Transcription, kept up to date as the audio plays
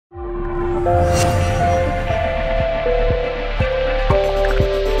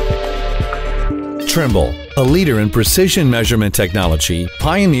Trimble, a leader in precision measurement technology,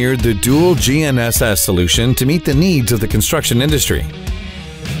 pioneered the dual GNSS solution to meet the needs of the construction industry.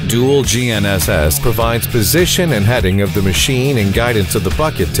 Dual GNSS provides position and heading of the machine and guidance of the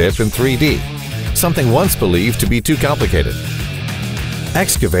bucket tip in 3D, something once believed to be too complicated.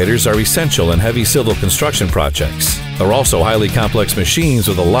 Excavators are essential in heavy civil construction projects. They're also highly complex machines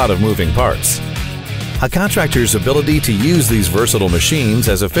with a lot of moving parts. A contractor's ability to use these versatile machines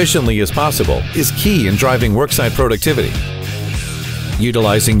as efficiently as possible is key in driving worksite productivity.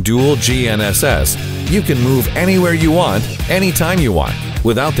 Utilizing dual GNSS, you can move anywhere you want, anytime you want,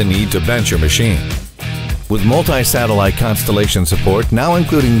 without the need to bench your machine. With multi-satellite constellation support now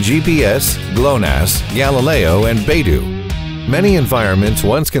including GPS, GLONASS, Galileo, and Beidou, many environments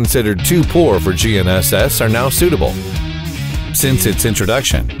once considered too poor for GNSS are now suitable. Since its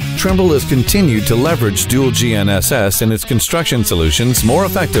introduction, Trimble has continued to leverage dual GNSS in its construction solutions more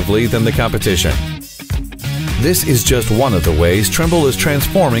effectively than the competition. This is just one of the ways Trimble is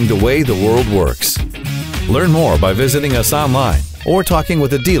transforming the way the world works. Learn more by visiting us online or talking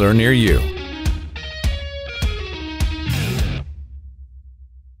with a dealer near you.